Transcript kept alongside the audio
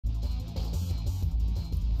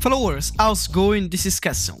Followers, how's it going? This is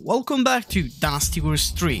Kesson. Welcome back to Dynasty Wars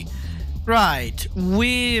 3. Right,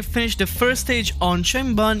 we finished the first stage on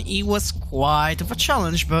Chang Ban. It was quite of a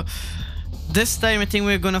challenge, but this time I think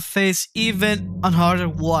we're gonna face even a harder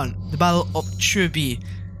one, the Battle of Chubi.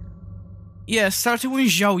 Yeah, starting with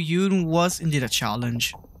Zhao Yun was indeed a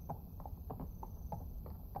challenge.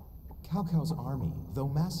 Cao Cao's army, though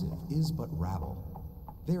massive, is but rabble.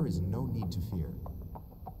 There is no need to fear.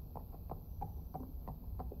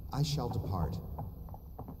 I shall depart.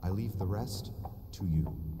 I leave the rest to you.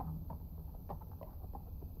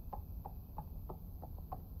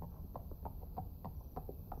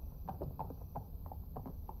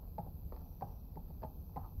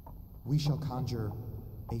 We shall conjure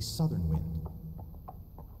a southern wind.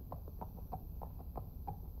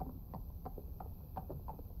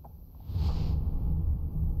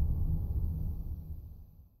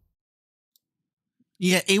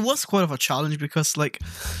 Yeah, it was quite of a challenge because, like,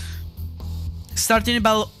 starting the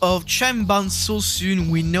Battle of Chang Ban so soon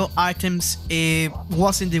with no items, it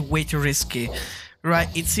wasn't the way too risky, right?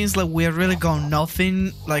 It seems like we really got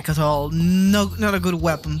nothing, like, at all. No, not a good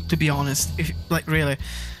weapon, to be honest. If, like, really.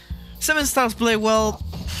 7 stars play well.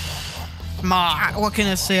 What can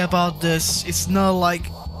I say about this? It's not, like,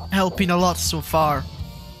 helping a lot so far.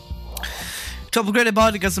 To upgrade the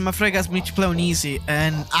body, because I'm afraid guys need to play on easy,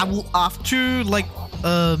 and I will have to, like,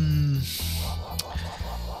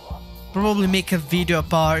 probably make a video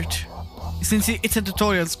apart. Since it's a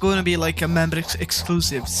tutorial, it's going to be like a member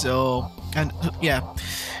exclusive, so, and yeah,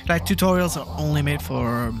 like tutorials are only made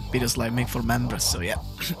for videos like made for members, so yeah.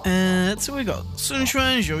 So we got Sun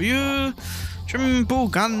Xuan, Zhou Yu, Chimpu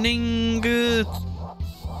Ganning.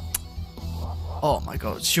 Oh my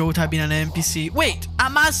god, Zhou typing an NPC. Wait, a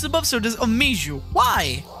massive buff surge of Mi Zhu.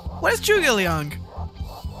 Why? Where's Zhuge Liang?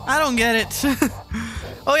 I don't get it.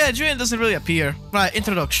 Oh yeah, Julian doesn't really appear. Right,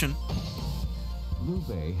 introduction. Liu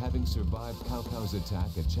Bei, having survived Cao Cao's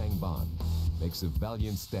attack at Chang Ban, makes a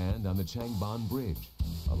valiant stand on the Chang Ban bridge,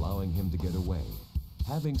 allowing him to get away.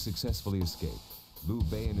 Having successfully escaped, Liu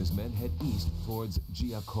Bei and his men head east towards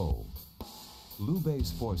Jiakou. Liu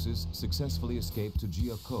Bei's forces successfully escaped to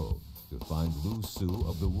Jiakou to find Lu Su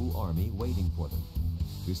of the Wu army waiting for them.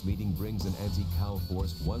 This meeting brings an anti-Cao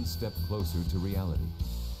force one step closer to reality.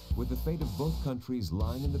 With the fate of both countries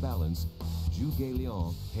lying in the balance, Zhuge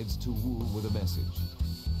Liang heads to Wu with a message.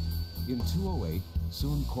 In 208,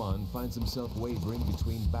 Sun Quan finds himself wavering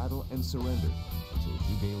between battle and surrender, until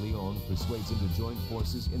Zhuge Liang persuades him to join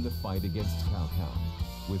forces in the fight against Cao Cao.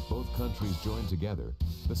 With both countries joined together,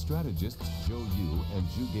 the strategists Zhou Yu and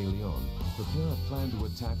Zhuge Liang prepare a plan to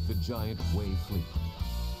attack the giant Wei fleet.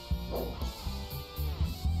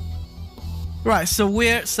 Right, so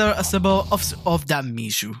we're Sir Asabo of that Mi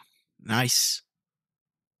Zhu. Nice.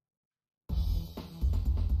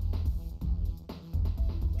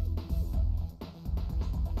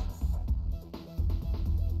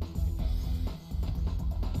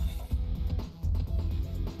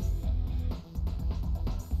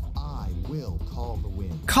 I will call the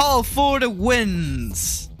wind. Call for the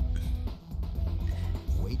winds.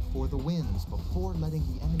 Wait for the winds before letting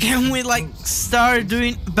the enemy. Can we, like, start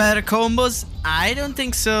doing better combos? I don't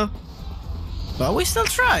think so, but we still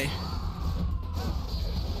try.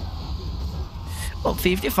 Well,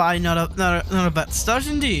 55, not a bad start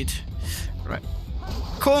indeed. Right,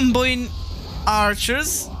 comboing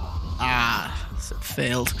archers. So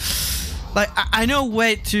failed. Like, I know a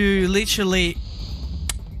way to literally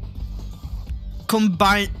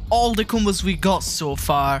combine all the combos we got so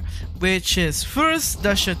far, which is first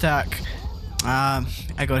dash attack.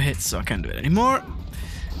 I got hit, so I can't do it anymore.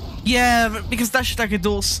 Yeah, because dash attack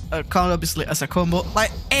does count obviously as a combo.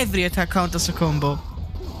 Like, every attack counts as a combo.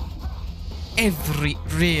 Every,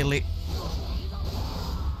 really.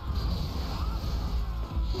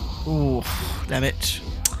 Ooh, damn it.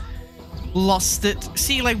 Lost it.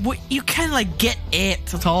 See, like, you can't, like, get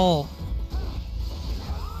it at all.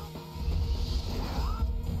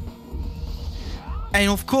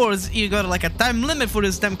 And of course, you got, like, a time limit for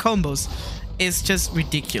these damn combos. It's just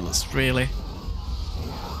ridiculous, really.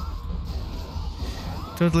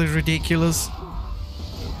 Totally ridiculous.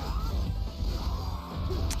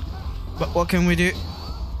 But what can we do?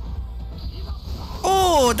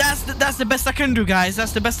 Oh, that's the best I can do, guys.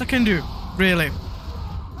 That's the best I can do, really.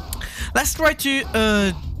 Let's try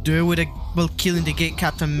to do it with a, well, killing the gate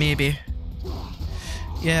captain, maybe.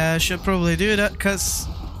 Yeah, I should probably do that because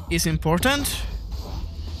it's important.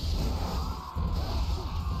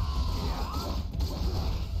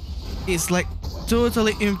 It's, like,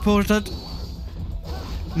 totally important.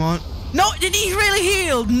 Come on. No, did he really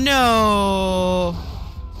heal? No.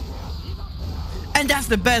 And that's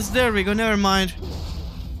the best. There we go. Never mind.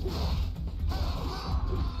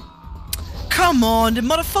 Come on, the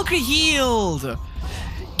motherfucker healed.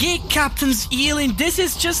 Gate captain's healing. This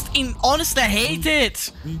is just honestly, I hate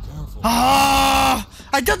it. Ah,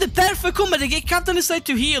 I done the perfect combo. The gate captain decided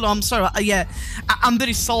to heal. I'm sorry. Yeah, I'm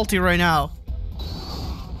very salty right now.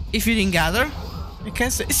 If you didn't gather, I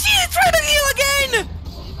can't say. See, try to heal again.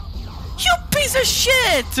 You piece of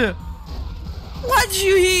shit. Why'd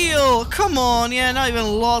you heal? Come on, yeah, not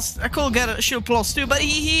even lost. I could get a shield plus 2, but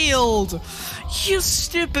he healed. You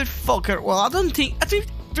stupid fucker. Well, I think, to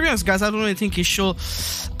be honest, guys, I don't really think I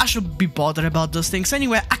should be bothered about those things.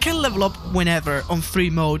 Anyway, I can level up whenever on free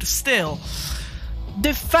mode. Still,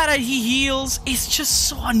 the fact that he heals is just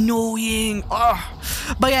so annoying. Ugh.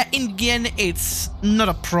 But yeah, in the end, it's not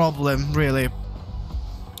a problem, really.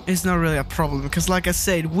 It's not really a problem, because like I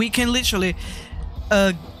said, we can literally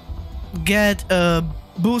get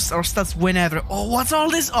boost our stats whenever. Oh, what's all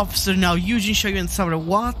this officer now? Eugene, Xiaoyu, and Samurai.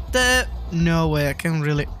 What the? No way, I can't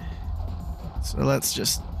really. So let's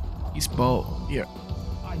just use bow here.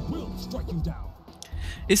 I will strike you down.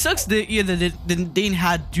 It sucks that they didn't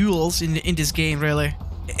have duels in this game. Really,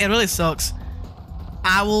 it really sucks.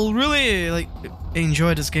 I will really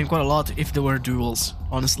enjoy this game quite a lot if there were duels.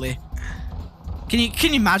 Honestly, can you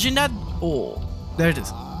imagine that? Oh, there it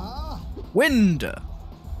is. Wind.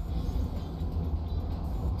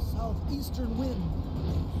 Southeastern wind.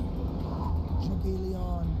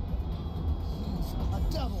 Leon. He's a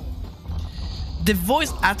devil. The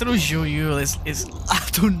voice actor of Zhou is I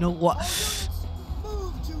don't know what.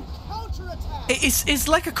 Move to counterattack. It's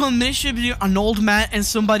like a combination between an old man and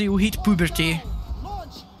somebody who hit puberty.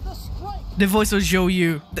 Launch the strike. The voice of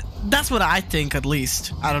Zhou. That's what I think, at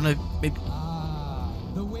least. I don't know. Maybe.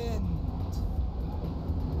 The wind.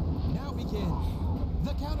 Now begin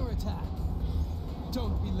the counterattack.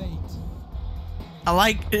 Don't be late. I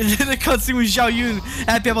like the cutscene with Zhao Yun.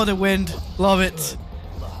 Happy about the wind. Love it.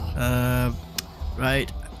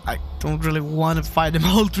 Right. I don't really want to fight them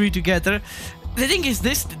all three together. The thing is,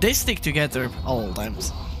 they stick together all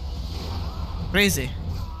times. Crazy.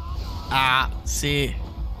 Ah, see.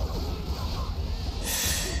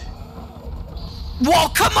 Whoa,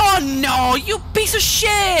 come on! No, you piece of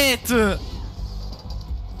shit!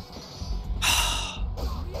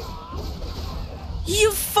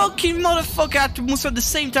 You fucking motherfucker had to move at the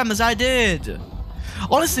same time as I did.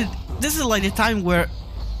 Honestly, this is like the time where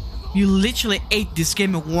you literally ate this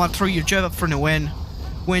game and want to throw your job up for the win.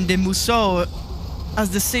 When the Musou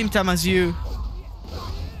has the same time as you.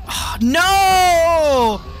 Oh,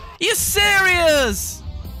 no! You serious?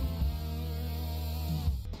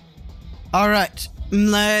 Alright,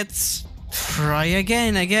 let's try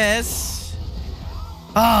again, I guess.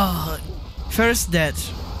 Ah, first dead.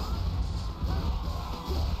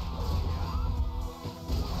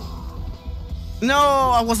 No,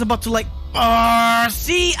 I was about to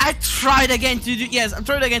see, I tried again to do, yes, I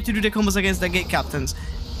tried again to do the combos against the gate captains.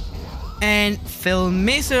 And failed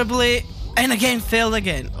miserably, and again failed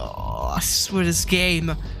again. Oh, I swear this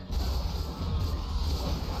game.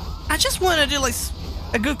 I just want to do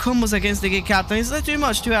a good combos against the gate captain. Is that too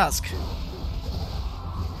much to ask?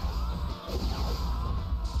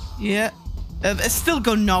 Yeah, I still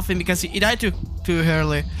got nothing because he died too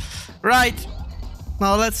early. Right.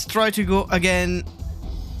 Now let's try to go again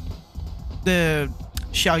the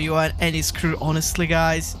Xiao Yuan and his crew, honestly,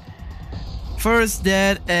 guys. First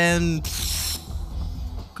dead and...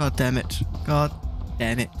 God damn it. God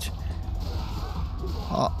damn it.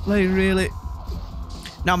 Oh, like really?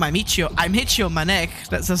 Now my Michio, I'm Hitchy on my neck.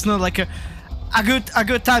 That's not like a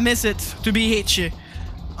good time, is it? To be Hitchy.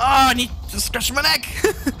 Oh, I need to scratch my neck.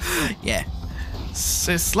 Yeah.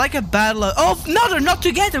 So it's like a battle of... Oh, no, they're not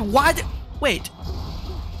together. Why? Wait.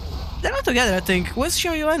 They're not together, I think. Where's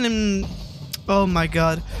Xiao Yuan and... Oh my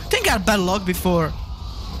god. I think I had bad luck before.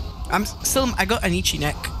 I got an itchy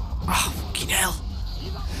neck. Oh, fucking hell.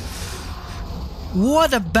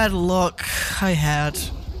 What a bad luck I had.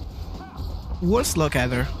 Worst luck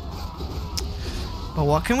ever. But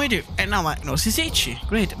what can we do? And now my nose is itchy.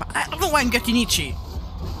 Great. I don't know why I'm getting itchy.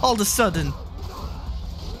 All of a sudden.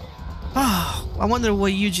 Oh, I wonder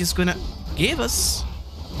what Yuji is gonna give us.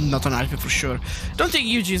 Not an item for sure. Don't think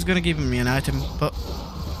Yuji is gonna give me an item, but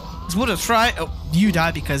it's worth a try. Oh, you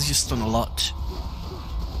die because you stun a lot.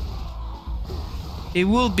 It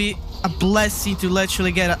will be a blessing to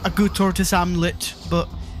literally get a good tortoise amulet, but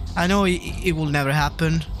I know it will never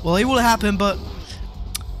happen. Well, it will happen, but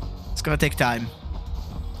it's gonna take time.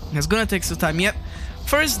 It's gonna take some time. Yep.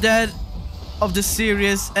 First dead of the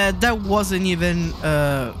series. That wasn't even.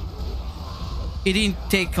 It didn't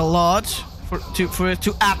take a lot for it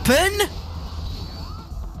to happen.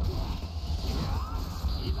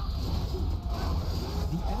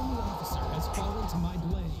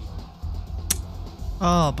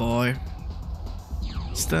 Oh boy.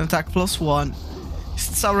 Stun attack +1. Is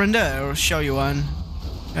it surrender or show you one?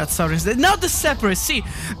 That's surrender. Not the separate. See,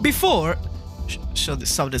 before saw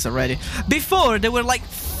this already. Before they were like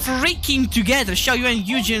freaking together, Xiao Yuan,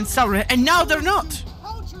 Eugene, and Sauron, and now they're not.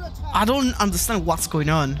 I don't understand what's going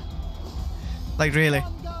on. Like really.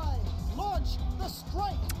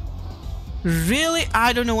 Really?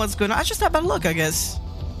 I don't know what's going on. I just have bad luck, I guess.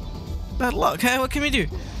 Bad luck, hey? What can we do?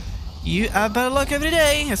 You have bad luck every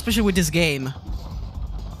day, especially with this game.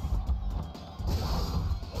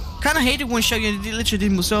 Kinda hate it when Xiao Yuan literally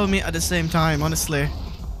did Musou me at the same time, honestly.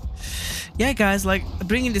 Yeah, guys, like,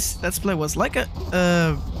 bringing this Let's Play was like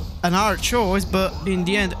an hard choice, but in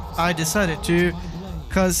the end, I decided to,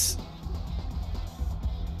 because...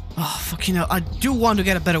 Oh, fucking hell, I do want to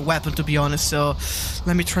get a better weapon, to be honest, so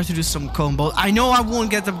let me try to do some combo. I know I won't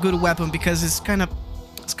get a good weapon, because it's kind of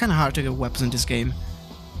hard to get weapons in this game.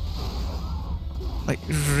 Like,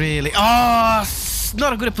 really. Oh, it's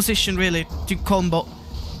not a good position, really, to combo.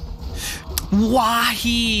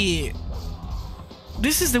 Why?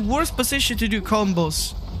 This is the worst position to do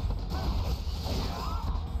combos.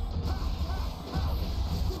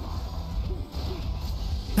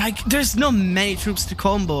 Like, there's not many troops to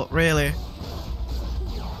combo, really.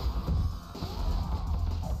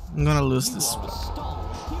 I'm gonna lose this.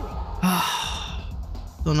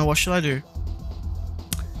 Don't know what should I do.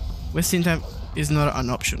 Wasting time is not an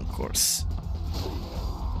option, of course.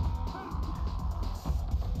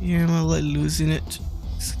 Yeah, I'm like losing it.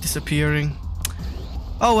 It's disappearing.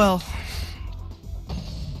 Oh well.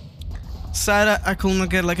 Sad I could not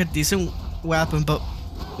get like a decent weapon, but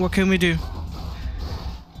what can we do?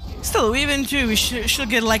 Still, even too, we should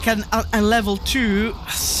get like a level 2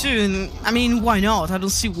 soon. I mean, why not? I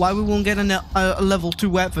don't see why we won't get a level 2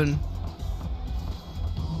 weapon.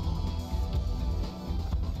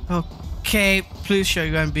 Okay, please show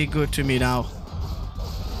you and be good to me now.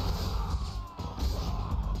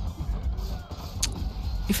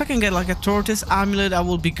 If I can get like a tortoise amulet, I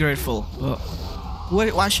will be grateful. But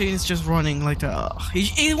why Shane is just running like that?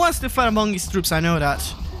 He wants to fight among his troops, I know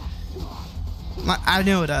that. I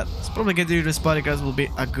know that. Let's probably get rid of his bodyguards will be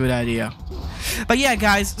a good idea. But yeah,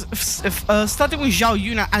 guys, starting with Zhao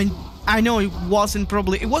Yun, I know it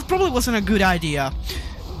probably wasn't a good idea.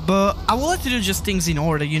 But I would like to do just things in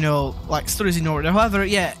order, you know, like stories in order. However,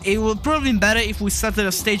 yeah, it would probably be better if we started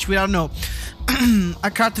a stage with, I don't know, a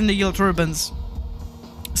cat in the yellow turbans.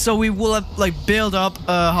 So we will have, like, build up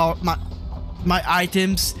how my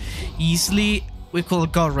items easily. We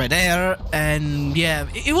could go right there, and yeah,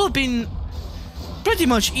 it will have been pretty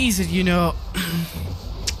much easy, you know.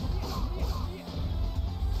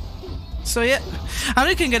 So yeah, I know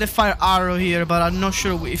you can get a fire arrow here, but I'm not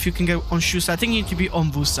sure if you can get on Shu's side. I think you need to be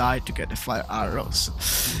on Wu's side to get the fire arrows.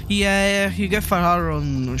 Yeah, you get fire arrow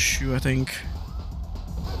on Shu, I think.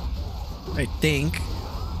 I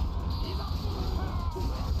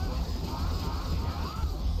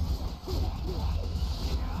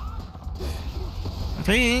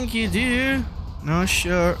think you do. Not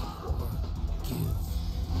sure.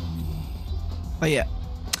 But yeah.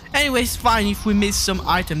 Anyway, it's fine if we miss some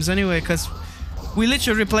items anyway, because we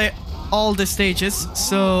literally replay all the stages,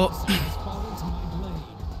 so...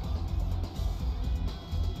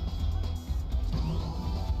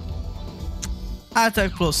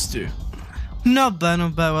 Attack +2. Not bad,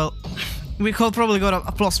 not bad. Well, we could probably got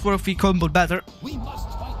a +4 if we comboed better.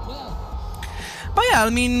 But yeah, I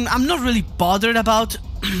mean, I'm not really bothered about...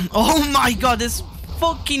 Oh my god, this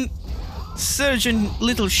fucking surgeon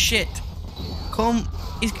little shit.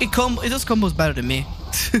 It does combos better than me.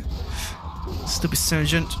 Stupid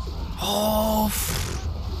sergeant. Oh.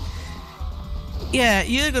 Yeah,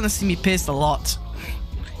 you're gonna see me pissed a lot.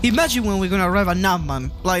 Imagine when we're gonna arrive at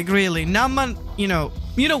Namman. Like really, Namman. You know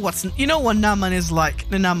what Namman is like.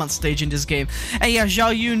 The Namman stage in this game. And yeah,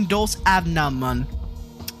 Zhao Yun does have Namman.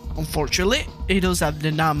 Unfortunately, he does have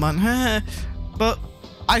the Namman. But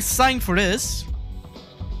I signed for this.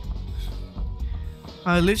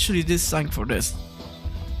 I literally did sign for this.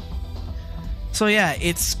 So yeah,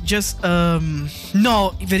 it's just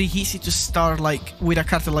not very easy to start like with a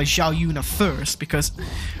character like Zhao Yun first, because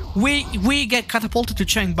we get catapulted to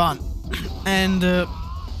Chang Ban, and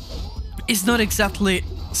it's not exactly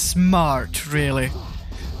smart really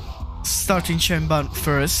starting Chang Ban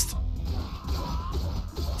first,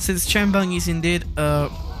 since Chang Ban is indeed a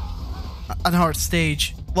hard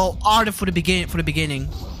stage. Well, harder for the beginning.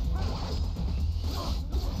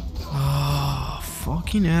 Oh,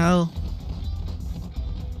 fucking hell.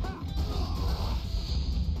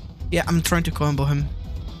 Yeah, I'm trying to combo him.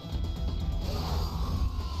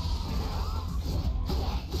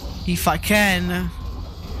 If I can.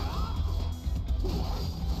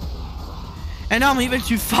 And I'm even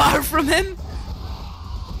too far from him.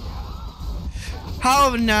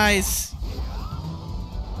 How nice.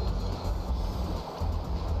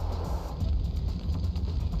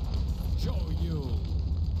 Show you.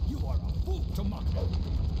 You are a fool to mock me.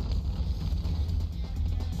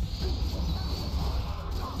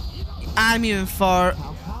 I'm even far.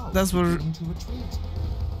 Cao Cao That's what- beginning to retreat.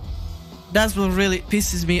 That's what really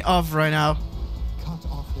pisses me off right now. Cut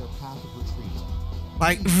off their path of retreat.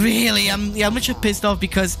 Like, really, I'm literally pissed off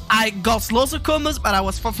because I got lots of combos, but I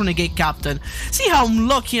was far from the gate captain. See how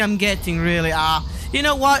lucky I'm getting, really. You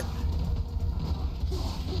know what?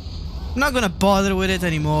 I'm not gonna bother with it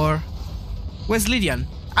anymore. Where's Lydian?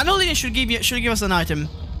 I know Lydian should give us an item.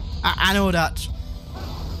 I know that.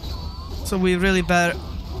 So we really better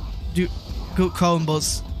do good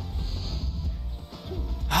combos.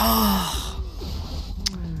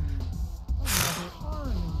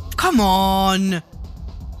 Come on.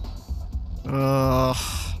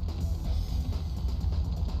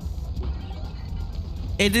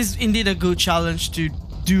 It is indeed a good challenge to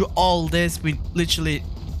do all this with literally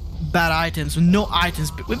bad items, with no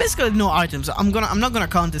items. We basically have no items. I'm not gonna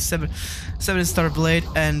count this 7-star blade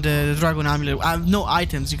and dragon amulet. I have no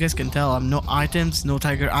items. You guys can tell. I'm no items, no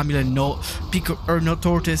tiger amulet, no pico or no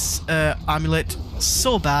tortoise amulet.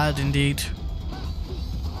 So bad indeed.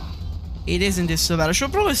 It is indeed so bad. I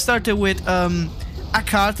should probably start it with a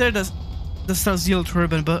Carter that starts Yellow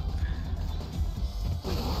Turban, but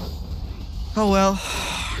oh well.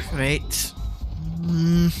 Great.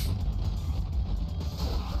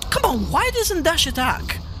 Come on, why doesn't dash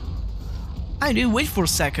attack? I do wait for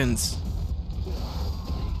seconds.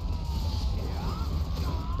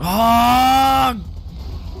 Oh!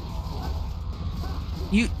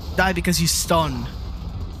 You die because you stun.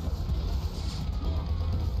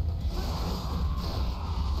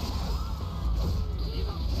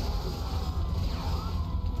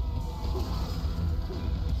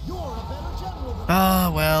 You're a better general than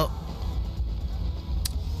Ah, well.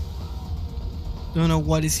 Don't know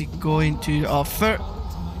what is he going to offer.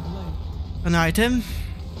 An item?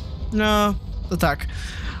 No, attack.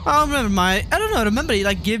 Oh, never mind. I don't know. Remember, he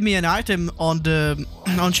like gave me an item on the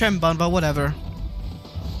on Chang Ban, but whatever.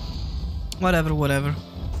 Whatever.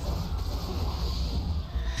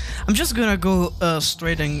 I'm just gonna go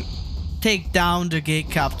straight and take down the gate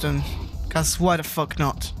captain, cause why the fuck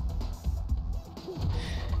not?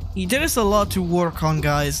 There is a lot to work on,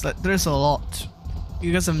 guys. Like, there's a lot.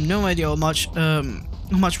 You guys have no idea how much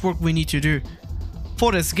work we need to do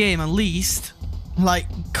for this game, at least. Like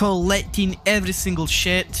collecting every single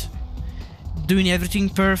shit, doing everything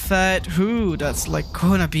perfect. Ooh, that's like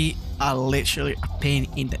gonna be literally a pain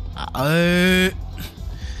in the.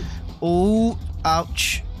 Oh,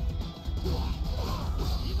 ouch!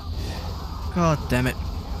 God damn it!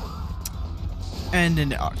 And then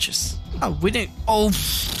the archers. Oh, we didn't. Oh.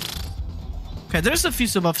 Okay, there's a few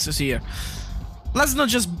sub officers here. Let's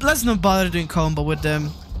not bother doing combo with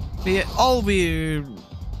them.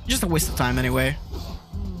 Just a waste of time anyway.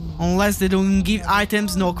 Unless they don't give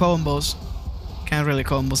items, no combos. Can't really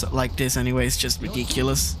combos like this anyway. It's just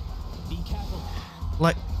ridiculous.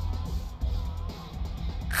 Like,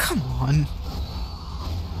 come on.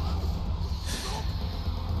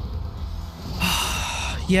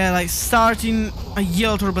 Yeah, like starting a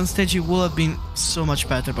Yellow Turban stage would have been so much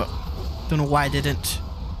better, but don't know why I didn't.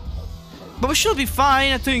 But we should be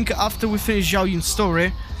fine, I think, after we finish Zhao Yun's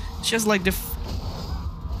story. It's just like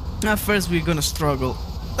at first we're gonna struggle.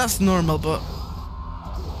 That's normal, but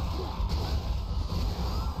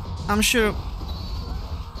I'm sure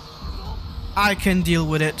I can deal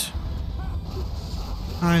with it.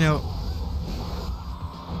 I know.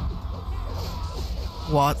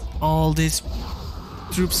 What? All these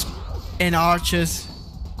troops and archers.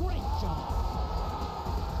 great job.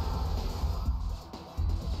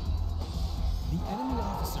 The enemy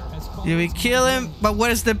officer has fallen. Did we kill him? But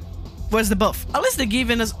where's the buff? At least they're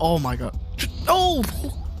giving us. Oh my god. Oh,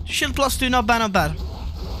 shield +2, not bad, not bad.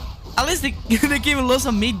 At least they're giving lots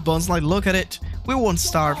of meat bones. Like, look at it. We won't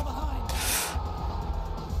starve.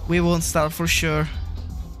 We won't starve for sure.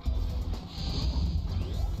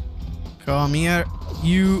 Come here,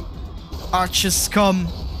 you archer scum.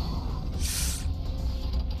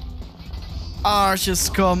 Archer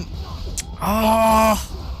scum. Oh.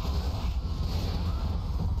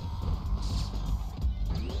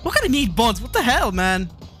 What kind of meat bones? What the hell, man?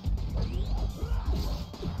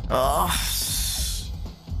 Oh.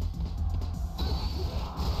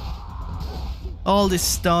 All this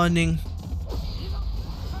stunning.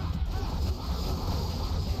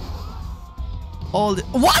 It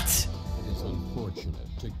What? is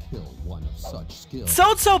unfortunate to kill one of such skill.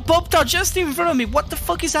 Cao popped out just in front of me. What the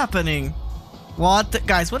fuck is happening? What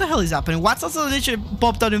guys, what the hell is happening? What's also literally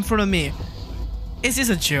popped out in front of me? Is this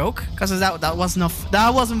a joke? Because that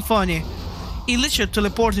wasn't funny. He literally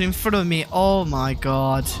teleported in front of me. Oh my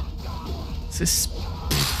god. This is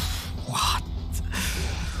what?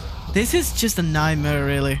 This is just a nightmare,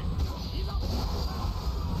 really.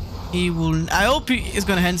 He will. I hope he is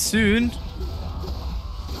gonna end soon.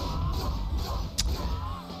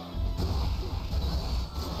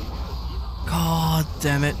 God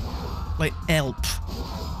damn it! Like help.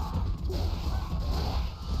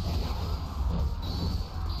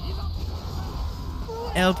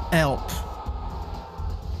 Help.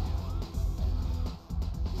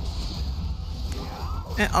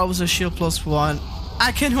 And I was a shield +1.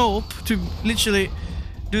 I can hope to literally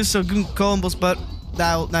do some good combos, but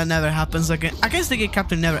that never happens again. I guess the Gate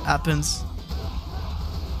Captain never happens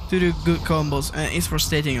to do good combos, and it's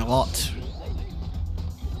frustrating a lot.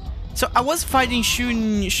 So I was fighting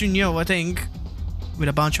Shunyo, I think, with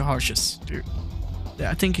a bunch of archers. Dude.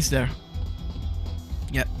 Yeah, I think he's there.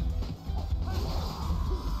 Yep.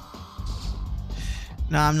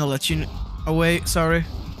 Nah, I'm not letting you away, sorry.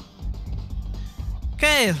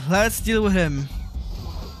 Okay, let's deal with him.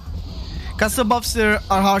 Custom buffs there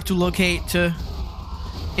are hard to locate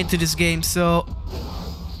into this game, so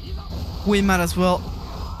we might as well.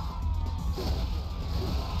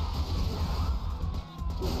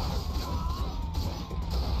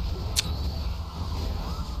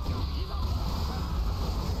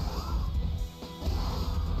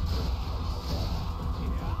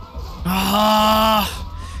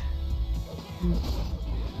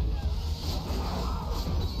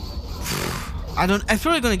 I'm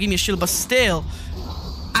probably gonna give me a shield, but still,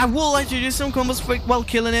 I would like to do some combos while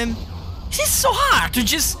killing him. It's so hard to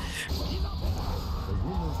just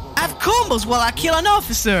have combos while I kill an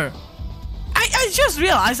officer. I just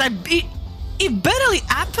realized it barely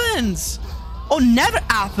happens, or never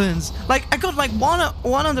happens. Like I got like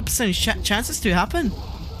 100% chances to happen.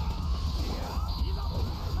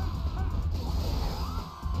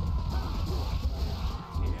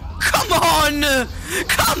 Come on!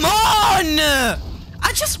 Come on!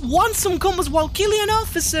 I just want some combos while killing an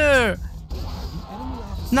officer.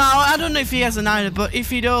 No, I don't know if he has an item, but if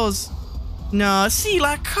he does, no. See,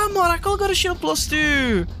 like, come on! I could have got a shield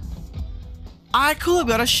 +2. I could have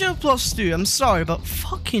got a shield +2. I'm sorry, but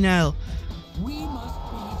fucking hell.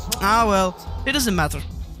 Ah well, it doesn't matter.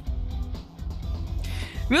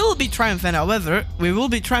 We will be triumphant, however. We will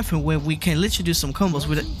be triumphant when we can literally do some combos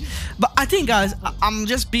with it. But I think, guys, I'm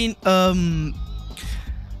just being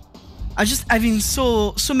I just having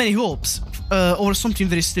so many hopes or something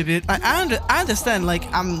very stupid. I understand, like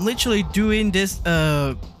I'm literally doing this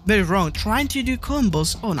very wrong, trying to do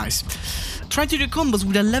combos. Oh nice, trying to do combos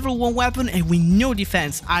with a level 1 weapon and with no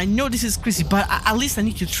defense. I know this is crazy, but at least I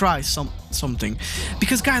need to try something,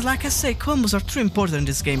 because guys, like I say, combos are too important in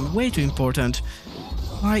this game, way too important.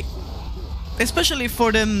 Like, especially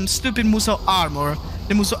for them stupid Musou armor.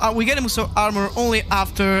 We get a Musou armor only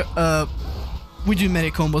after we do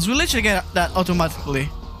many combos. We literally get that automatically.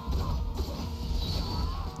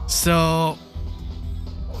 So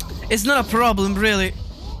it's not a problem, really.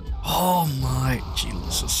 Oh my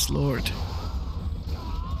Jesus Lord.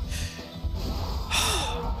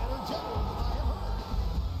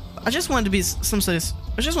 I just want to be some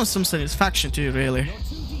satisfaction too, really.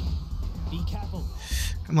 Be careful.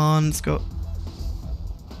 Come on, let's go.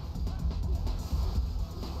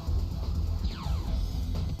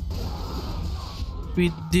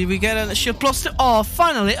 Did we get a shield +2? Oh,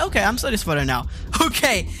 finally. Okay, I'm satisfied now.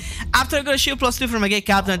 Okay, after I got a shield +2 from my Gate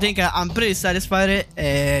Captain, I think I'm pretty satisfied.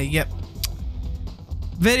 Yep.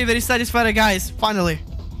 Very, very satisfied, guys. Finally.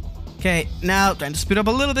 Okay, now time to speed up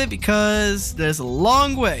a little bit because there's a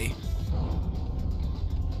long way.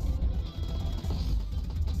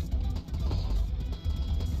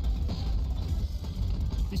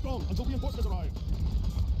 Be strong until reinforcements arrive.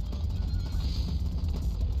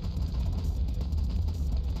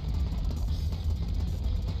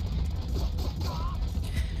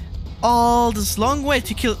 All this long way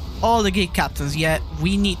to kill all the Gate Captains. Yeah,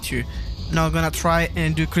 we need to. Not gonna try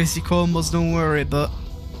and do crazy combos, don't worry, but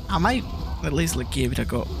I might at least like give it a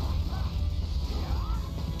go.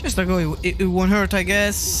 Just a go, it won't hurt, I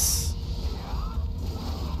guess.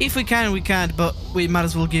 If we can, we can't, but we might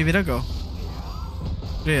as well give it a go.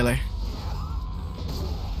 Really.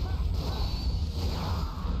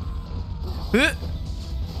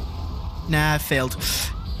 Nah, I failed.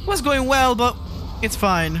 It was going well, but it's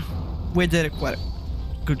fine. We did it quite a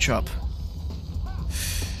good job.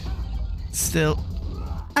 Still,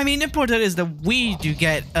 I mean, the important is that we do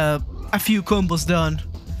get a few combos done.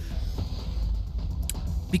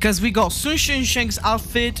 Because we got Sun Sheng's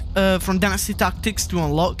outfit from Dynasty Tactics to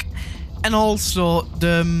unlock, and also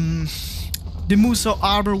the Muso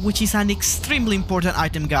armor, which is an extremely important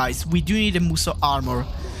item, guys. We do need a Muso armor.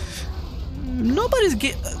 Nobody's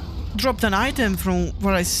dropped an item from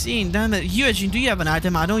what I've seen. Damn it, Eugene, do you have an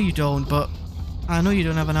item? I know you don't, but I know you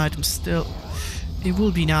don't have an item still. It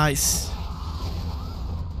will be nice.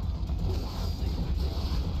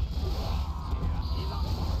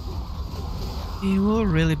 It will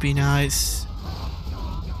really be nice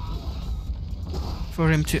for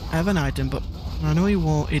him to have an item, but I know he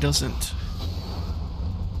won't. He doesn't.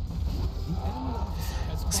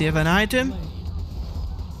 Does he have an item?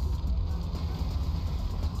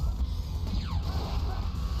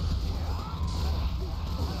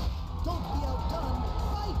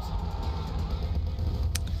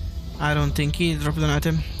 I don't think he dropped an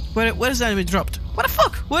item. Where is the enemy dropped? What the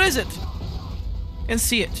fuck? Where is it? Can't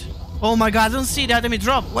see it. Oh my god, I don't see the enemy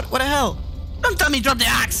drop. What the hell? Don't tell me drop the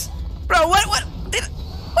axe! Bro,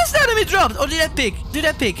 what's the enemy dropped? Or did I pick? Did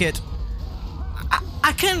I pick it?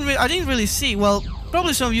 I didn't really see. Well,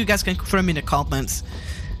 probably some of you guys can confirm in the comments.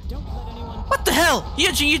 What the hell?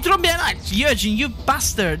 Eugene, you dropped me an axe! Eugene, you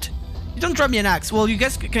bastard! You don't drop me an axe. Well, you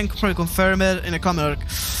guys can probably confirm it in a comment.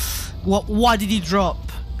 Why did he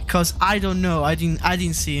drop? Because I don't know. I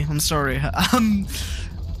didn't see. I'm sorry.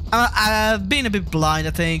 I've been a bit blind,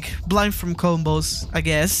 I think. Blind from combos, I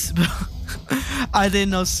guess. I did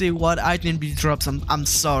not see what item he drops. I'm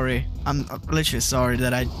sorry. I'm literally sorry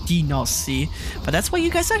that I did not see. But that's why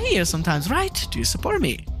you guys are here sometimes, right? To support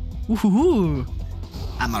me. Woohoo!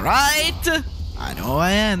 Am I right? I know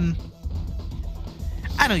I am.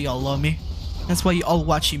 I know y'all love me. That's why you all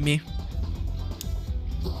watching me.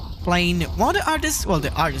 Playing one of the hardest, well,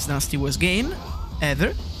 the hardest Dynasty Wars game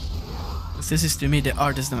ever. This is to me the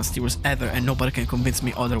hardest Dynasty Wars ever, and nobody can convince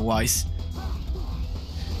me otherwise.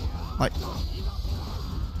 Like,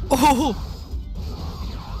 oh,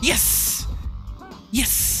 yes,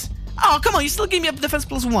 yes. Oh, come on, you still gave me a defense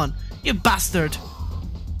 +1, you bastard.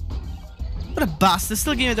 What a bastard!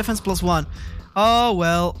 Still gave me a defense +1. Oh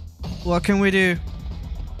well, what can we do?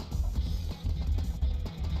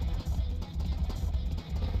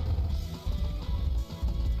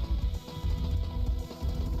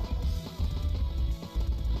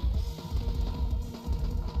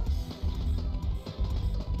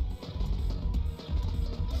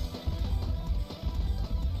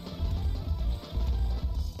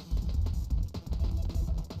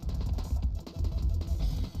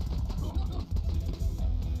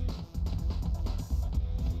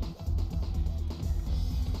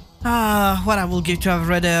 What I will give to have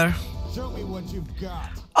read there. Show me what you've got.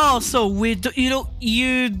 Oh, so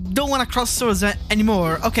you don't want to cross swords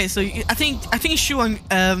anymore. Okay, so I think Shuang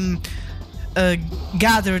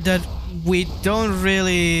gathered that we don't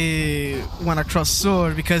really want to cross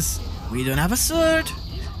sword because we don't have a sword.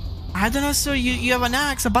 I don't know, so you have an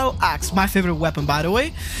axe, a battle axe, my favorite weapon, by the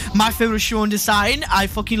way. My favorite Shuang design. I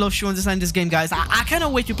fucking love Shuang design in this game, guys. I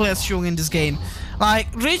cannot wait to play as Shuang in this game.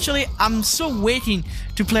 Like, literally, I'm so waiting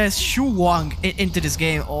to play as Shuang into this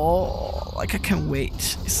game. Oh, like, I can't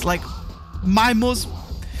wait. It's like my most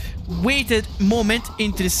waited moment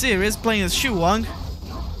into the series, playing as Shuang.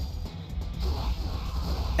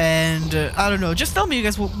 And I don't know, just tell me, you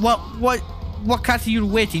guys, what character you're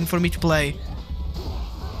waiting for me to play.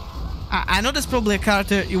 I know there's probably a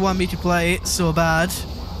character you want me to play so bad,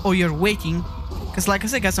 or you're waiting, because like I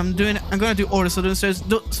said, guys, I'm gonna do order. So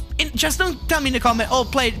just don't tell me in the comment, oh,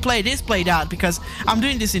 play this, play that, because I'm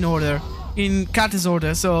doing this in order, in character's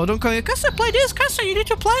order. So don't come here, Custer, play this, Custer, you need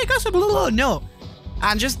to play, Custer, blah, blah, blah. No,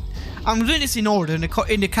 I'm doing this in order, in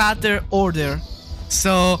the character order.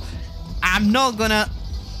 So I'm not gonna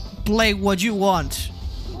play what you want.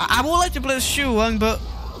 I would like to play Shuang, but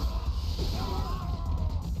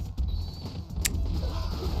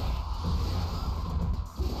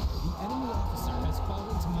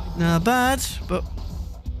not bad, but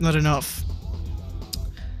not enough.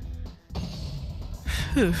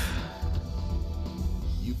 You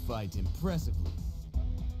fight impressively.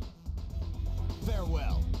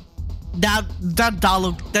 Farewell. That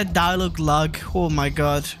dialogue lag. Oh my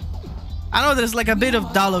god. I know there's like a bit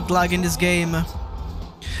of dialogue lag in this game,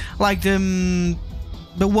 like the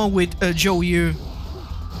one with Zhao Yu,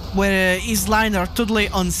 where his lines are totally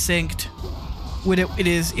unsynced with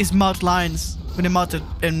his mouth lines. With the mouth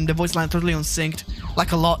and the voice line totally unsynced,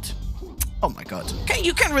 like a lot. Oh my god.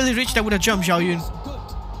 You can't really reach that with a jump, Zhao Yun.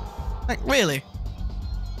 Like, really?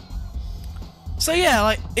 So yeah,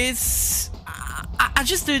 like, I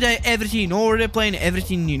just do that everything in order, playing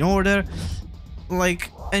everything in order. Like,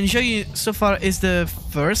 and Zhao Yun so far is the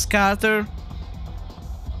first character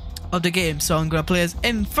of the game, so I'm gonna play as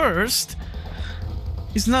him first.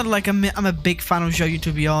 It's not like I'm a big fan of Zhao Yun,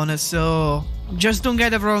 to be honest, so just don't get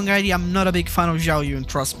the wrong idea. I'm not a big fan of Zhao Yun,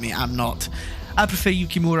 trust me, I'm not. I prefer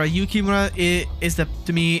Yukimura. Yukimura is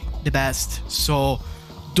to me the best, so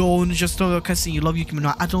don't just throw a cussing. You love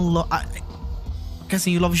Yukimura. I don't love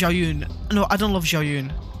cussing. You love Zhao Yun. No, I don't love Zhao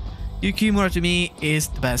Yun. Yukimura to me is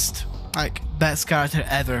the best, like best character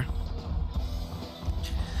ever.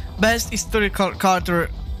 Best historical character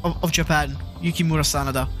of Japan, Yukimura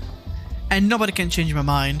Sanada. And nobody can change my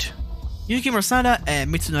mind. Yukimura Sanada and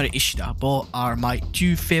Mitsunari Ishida both are my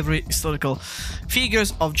two favorite historical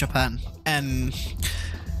figures of Japan. And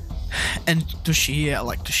Toshiie, I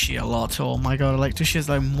like Toshiie a lot. Oh my god, I like Toshiie is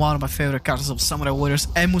like one of my favorite characters of Samurai Warriors,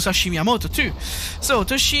 and Musashi Miyamoto too. So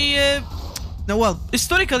Toshiie, no, well,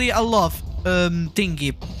 historically I love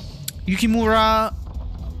Thingy, Yukimura,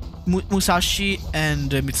 Musashi,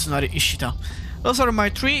 and Mitsunari Ishida. Those are my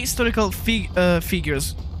three historical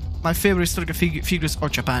figures, my favorite historical figures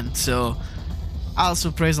of Japan. So I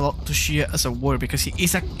also praise a lot Toshiie as a warrior because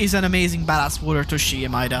he's an amazing badass warrior, Toshiie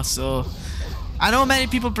Maeda. So I know many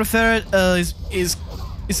people prefer his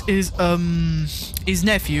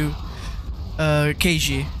nephew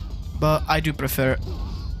Keiji, but I do prefer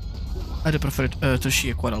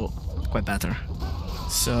Toshiie quite better.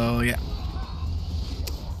 So yeah,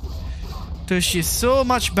 Toshiie is so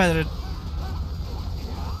much better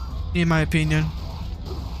in my opinion.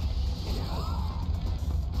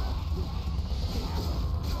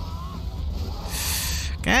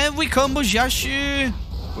 Can we combo Yashu?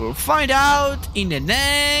 We'll find out in the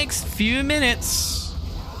next few minutes.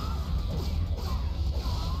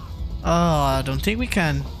 Oh, I don't think we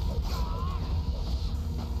can.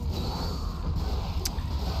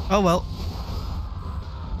 Oh well.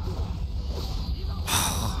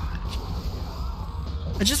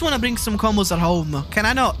 I just want to bring some combos at home. Can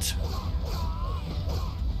I not?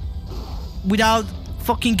 Without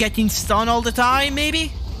fucking getting stunned all the time,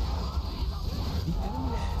 maybe?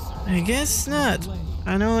 I guess not.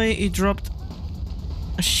 I know he dropped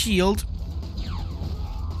a shield.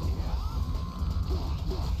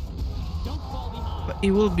 But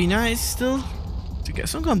it will be nice still to get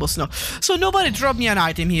some combos now. So nobody dropped me an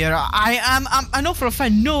item here. I know for a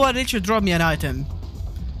fact nobody literally dropped me an item.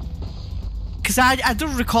 Cause I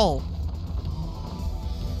don't recall.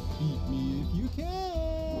 Beat me if you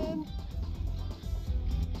can.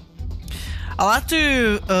 I'll have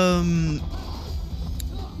to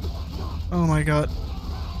oh my god.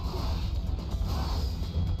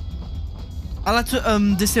 I'll have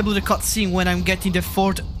to disable the cutscene when I'm getting the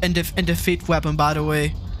fourth and the fifth weapon, by the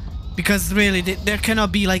way. Because really there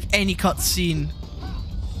cannot be like any cutscene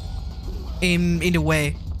in the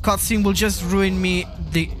way. Cutscene will just ruin me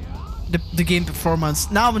the game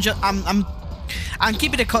performance. Now I'm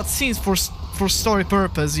keeping the cutscenes for story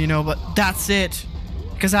purpose, you know, but that's it.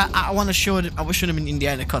 Because I want to show it. I will show them in the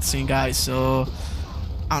end the cutscene, guys. So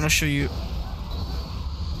I want to show you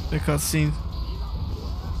the cutscene.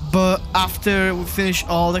 But after we finish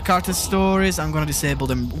all the character stories, I'm gonna disable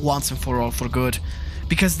them once and for all for good,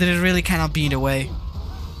 because they really cannot be in the way.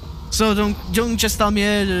 So don't just tell me,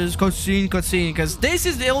 hey, there's cutscene, because this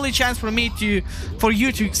is the only chance for you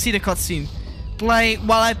to see the cutscene. Play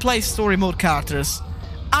while I play story mode characters.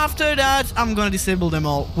 After that, I'm gonna disable them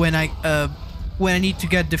all when I need to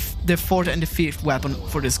get the fourth and the fifth weapon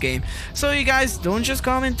for this game. So you guys don't just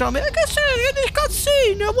come and tell me, I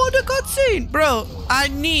want a cutscene, bro. I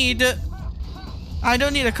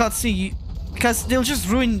don't need a cutscene because they'll just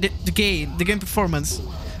ruin the game performance.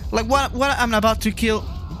 Like what I'm about to kill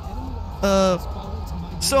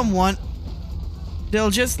someone, they'll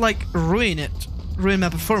just like ruin my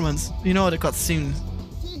performance. You know the cutscene.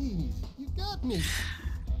 Jeez, you got me.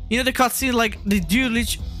 You know the cutscene, like the dude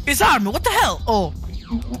literally his armor. What the hell? Oh,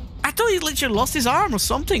 I thought he literally lost his arm or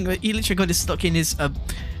something. He literally got it stuck in his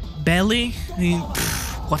belly. I mean,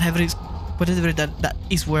 whatever that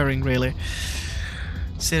is wearing, really.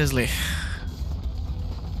 Seriously.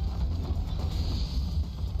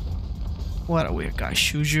 What a weird guy,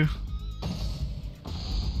 Shuju.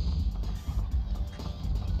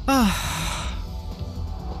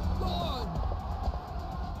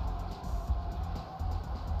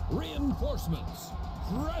 Reinforcements.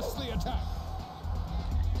 Press the attack.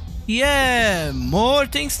 Yeah, more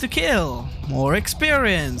things to kill, more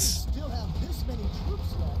experience. Still have this many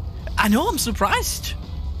troops left. I know, I'm surprised.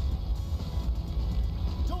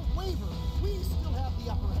 Don't waver. We still have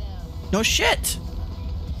the upper hand. No shit.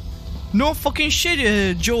 No fucking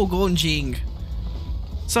shit, Joe Gonjing.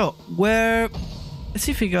 So, where Let's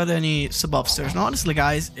see if we got any sub-officers. No, honestly,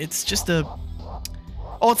 guys, it's just a...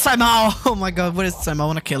 Oh, Zhao! Oh my god, where is Zhao? I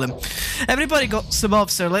want to kill him. Everybody got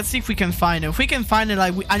sub-officer. Let's see if we can find him. If we can find it,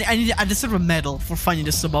 like, I deserve a medal for finding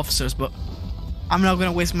the sub-officers, but I'm not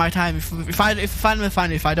gonna waste my time. If I find him, I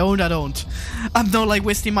find him. If I don't, I don't. I'm not, like,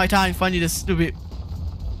 wasting my time finding this stupid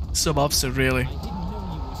sub-officer, really.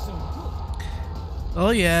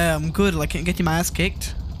 Oh yeah, I'm good. Like, getting my ass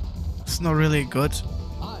kicked. It's not really good.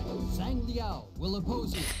 Will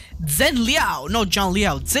oppose you. Zhen Liao, not Zhang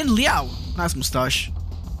Liao. Zhen Liao. Nice mustache.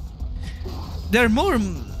 They're more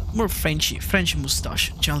French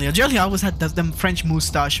mustache. Zhang Liao always had them French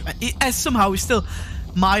mustache. And somehow it's still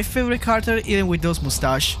my favorite character, even with those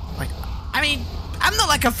mustache. Like, I mean, I'm not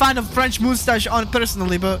like a fan of French mustache on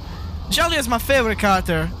personally, but Zhang Liao is my favorite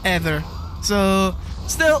character ever. So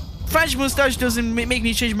still, French mustache doesn't make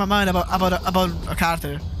me change my mind about a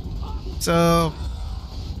character. So.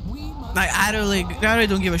 Like, I really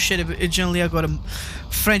don't give a shit if Zhang Liao got a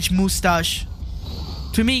French mustache.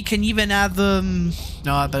 To me, can even have no,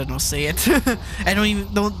 I better not say it.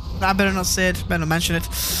 I better not say it. Better not mention it.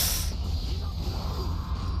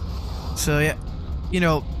 So yeah, you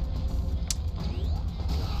know,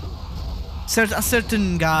 a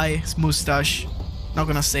certain guy's mustache. Not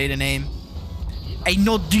gonna say the name. I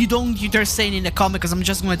know you don't. You're saying in the comment because I'm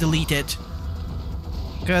just gonna delete it.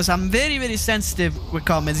 Because I'm very, very sensitive with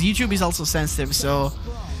comments. YouTube is also sensitive, so...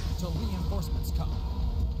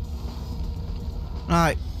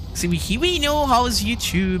 Alright. See, we know how is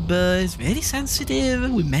YouTube is very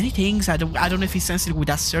sensitive with many things. I don't know if he's sensitive with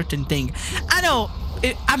that certain thing. I know.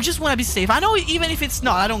 I just want to be safe. I know even if it's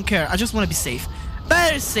not, I don't care. I just want to be safe.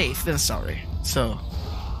 Better safe than sorry. So...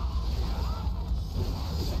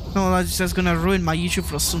 No, that's just gonna ruin my YouTube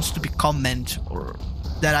for some stupid comment or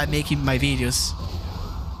that I make in my videos.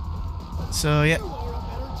 So yeah.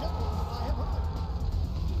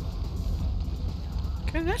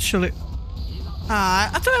 Okay, actually. I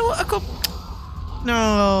thought I could.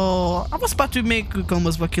 No, I was about to make good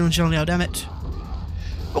combos by killing Zhang Liao. Damn it!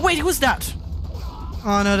 Oh wait, who's that?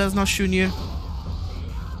 Oh no, that's not Shunyu.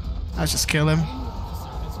 I'll just kill him.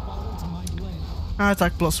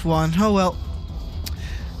 Attack +1. Oh well.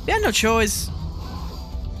 Yeah, no choice.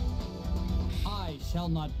 Shall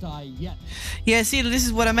not die yet. Yeah, see, this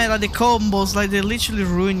is what I meant, like the combos, like they literally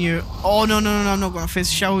ruin you. Oh no, I'm not gonna face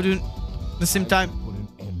Zhao Dun at the same time. Put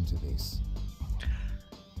an end to this.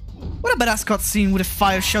 What a badass cutscene with a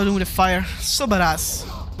fire, Zhao Dun with a fire. So badass.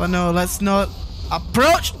 But no, let's not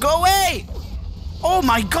approach. Go away! Oh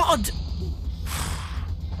my god!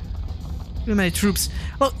 Too many troops.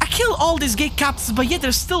 Well, I killed all these gate captains, but yet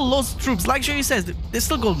there's still lots of troops. Like Jerry says, there's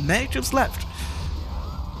still got many troops left.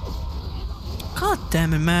 God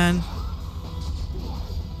damn it, man.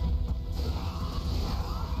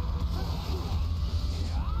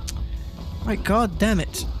 My god damn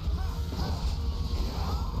it.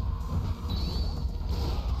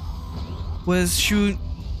 Where's Shun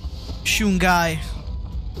guy?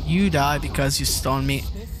 You die because you stunned me.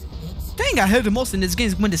 The thing I hate the most in this game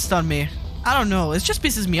is when they stun me. I don't know, it just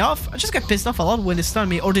pisses me off. I just get pissed off a lot when they stun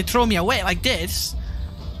me or they throw me away like this.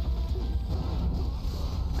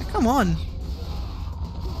 Like, come on.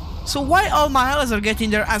 So why all my allies are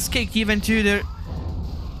getting their ass kicked even to their...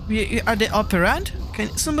 Are they upper end?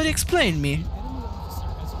 Can somebody explain me?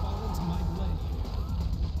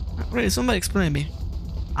 Really, somebody explain me.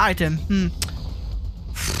 Item,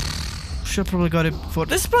 Should probably got it before.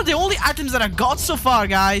 This is probably the only items that I got so far,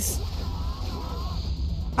 guys.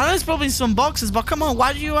 I know it's probably in some boxes, but come on,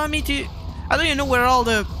 why do you want me to... I don't even know where all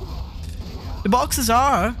the boxes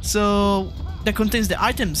are, so... That contains the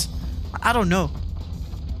items. I don't know.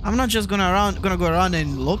 I'm not just gonna go around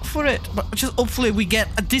and look for it, but just hopefully we get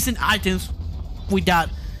a decent items with that.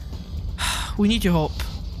 We need to hope.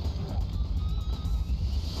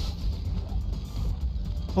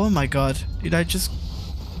 Oh my god, did I just...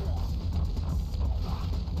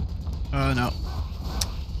 Oh no.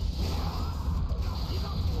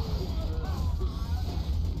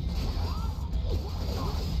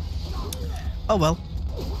 Oh well.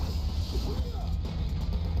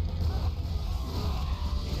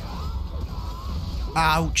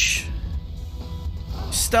 Ouch.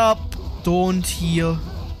 Stop. Don't heal.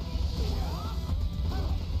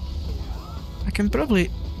 I can probably...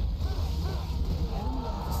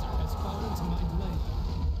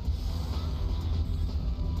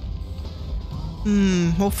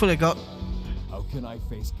 Hopefully I got... How can I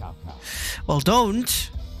face Cao Cao? Well,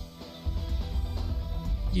 don't.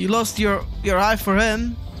 You lost your eye for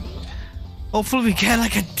him. Hopefully we get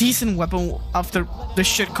like a decent weapon after the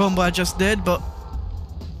shit combo I just did, but...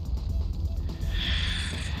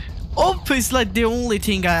 Hope is like the only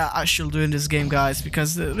thing I should do in this game, guys,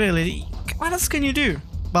 because really, what else can you do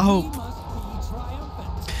but hope?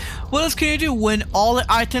 What else can you do when all the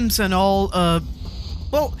items and all,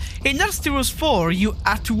 well, in Dynasty Wars 4, you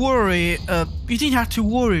had to worry, you didn't have to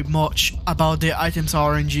worry much about the items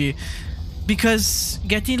RNG, because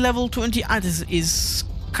getting level 20 items is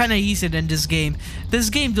kinda easier than this game. This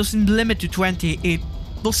game doesn't limit to 20,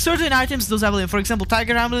 well, certain items does have a limit. For example,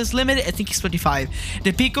 Tiger Amulet is limited, I think it's 25.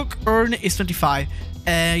 The Peacock Urn is 25.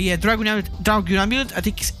 Yeah, Dragon Amulet, I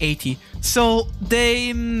think it's 80. So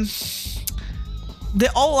they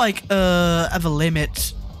all like have a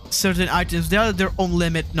limit. Certain items, they are their own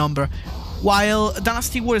limit number. While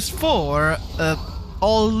Dynasty Wars 4,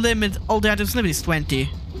 all the items limit is 20.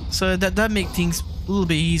 So that makes things a little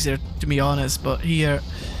bit easier, to be honest. But here,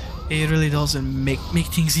 it really doesn't make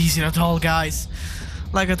things easier at all, guys.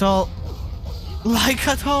 Like at all. Like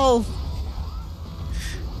at all.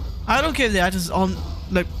 I don't care if the items on,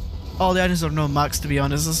 like, all the items are no max, to be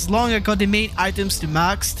honest. As long as I got the main items to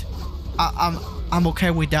maxed, I'm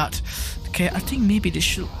okay with that. Okay, I think maybe they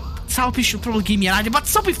should. Soapy should probably give me an item, but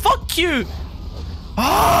Soapy, fuck you!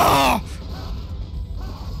 Oh!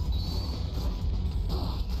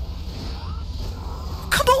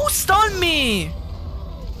 Come on, stun me!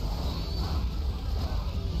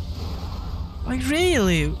 Like,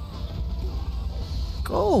 really?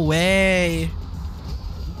 Go away.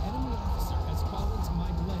 The enemy officer has fallen to my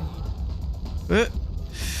blade.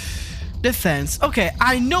 Defense. Okay,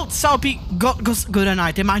 I know Soapy got an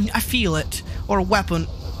item. I feel it. Or a weapon.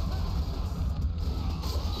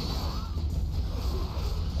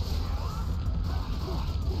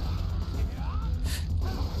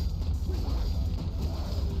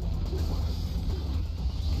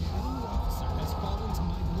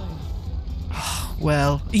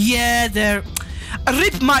 Well, yeah, there.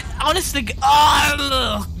 Rip my. Honestly.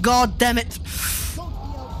 Oh, God damn it.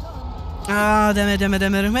 Ah, damn it.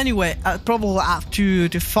 Anyway, I probably have to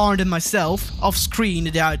farm them myself off screen,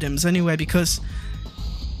 the items, anyway, because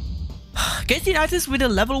getting items with a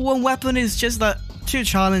level 1 weapon is just like too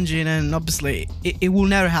challenging, and obviously it will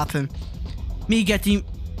never happen. Me getting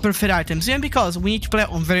perfect items, and because we need to play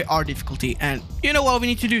on very hard difficulty, and you know what we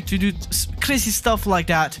need to do crazy stuff like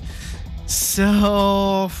that.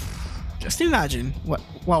 So just imagine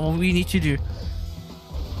what we need to do.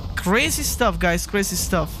 Crazy stuff, guys, crazy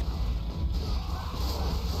stuff.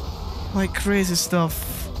 Like crazy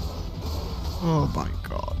stuff. Oh my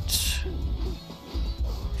god.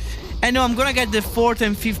 I know I'm gonna get the 4th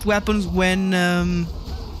and 5th weapons when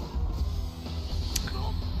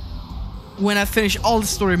I finish all the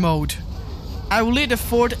story mode. I will leave the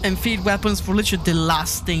 4th and 5th weapons for literally the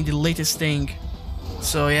last thing, the latest thing.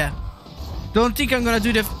 So yeah. Don't think I'm gonna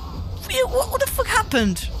do the... What the fuck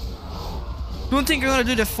happened? Don't think I'm gonna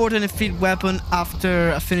do the 4th and the 5th weapon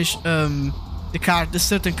after I finish the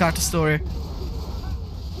certain card story.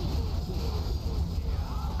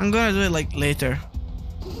 I'm gonna do it like later.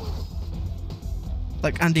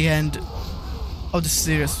 Like at the end of the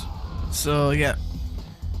series. So yeah.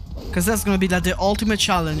 Cause that's gonna be like the ultimate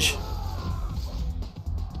challenge.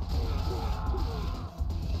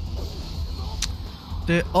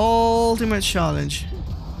 The ultimate challenge.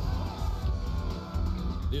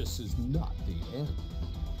 This is not the end.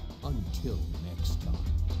 Until next time.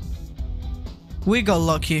 We got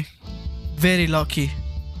lucky. Very lucky.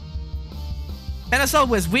 And as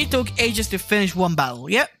always, we took ages to finish one battle.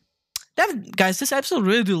 Yep. Damn, guys, this episode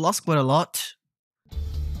really do last quite a lot.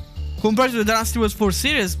 Compared to the Dynasty Wars 4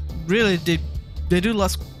 series, really, they do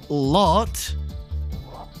last a lot.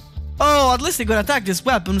 Oh, at least they could attack this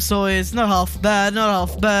weapon, so it's not half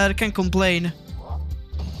bad, can't complain.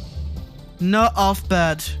 Not half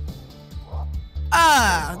bad.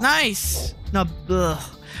 Ah, nice. No, ugh.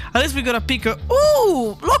 At least we got a picker.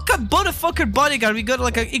 Ooh, look at motherfucker bodyguard. He got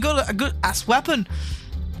a good ass weapon.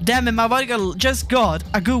 Damn it, my bodyguard just got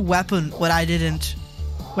a good weapon, but I didn't.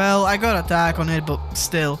 Well, I got attack on it, but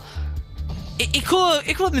still. It could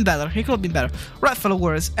have been better. It could have been better. Right, fellow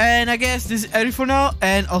warriors. And I guess this is everything for now,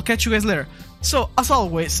 and I'll catch you guys later. So, as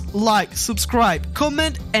always, like, subscribe,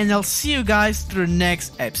 comment, and I'll see you guys through the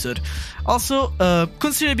next episode. Also,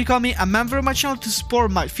 consider becoming a member of my channel to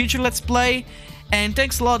support my future Let's Play. And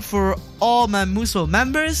thanks a lot for all my Muso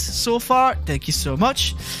members so far. Thank you so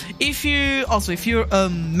much. If your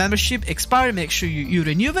membership expired, make sure you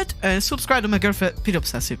renew it and subscribe to my girlfriend, Peter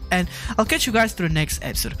Obsessive. And I'll catch you guys through the next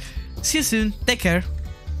episode. See you soon. Take care.